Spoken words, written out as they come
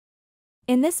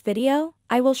In this video,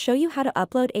 I will show you how to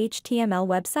upload HTML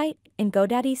website in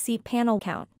Godaddy CPanel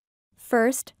account.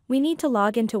 First, we need to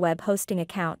log into web hosting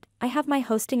account. I have my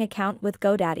hosting account with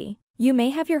Godaddy. You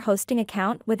may have your hosting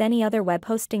account with any other web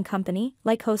hosting company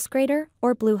like hostgator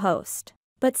or bluehost.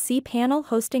 But CPanel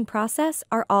hosting process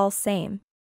are all same.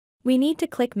 We need to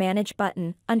click Manage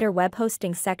button under web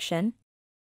hosting section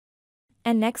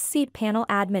and next CPanel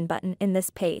admin button in this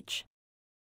page.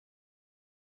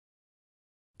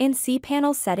 In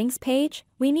CPanel settings page,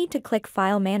 we need to click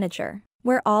File Manager,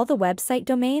 where all the website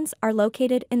domains are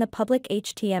located in the public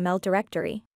HTML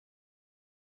directory.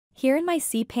 Here in my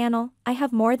CPanel, I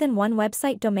have more than one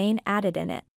website domain added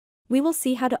in it. We will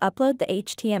see how to upload the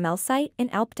HTML site in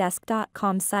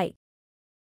helpdesk.com site.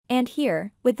 And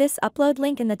here, with this upload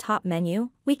link in the top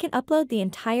menu, we can upload the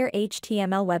entire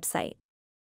HTML website.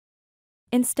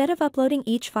 Instead of uploading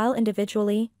each file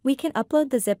individually, we can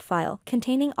upload the zip file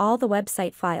containing all the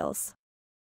website files.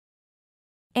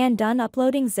 And done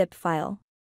uploading zip file.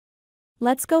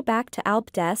 Let's go back to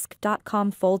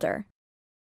helpdesk.com folder.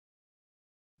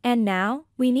 And now,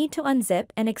 we need to unzip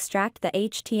and extract the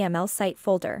HTML site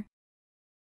folder.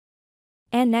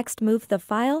 And next move the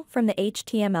file from the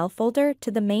HTML folder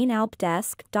to the main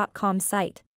helpdesk.com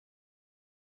site.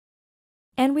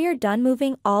 And we are done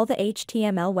moving all the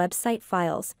HTML website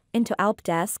files into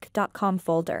helpdesk.com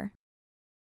folder.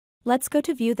 Let's go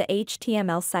to view the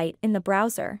HTML site in the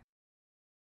browser.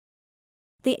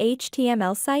 The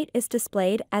HTML site is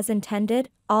displayed as intended,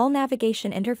 all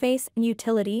navigation interface and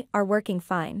utility are working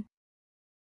fine.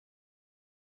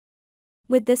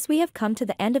 With this we have come to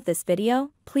the end of this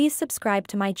video. Please subscribe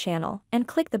to my channel and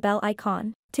click the bell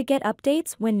icon to get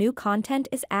updates when new content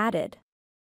is added.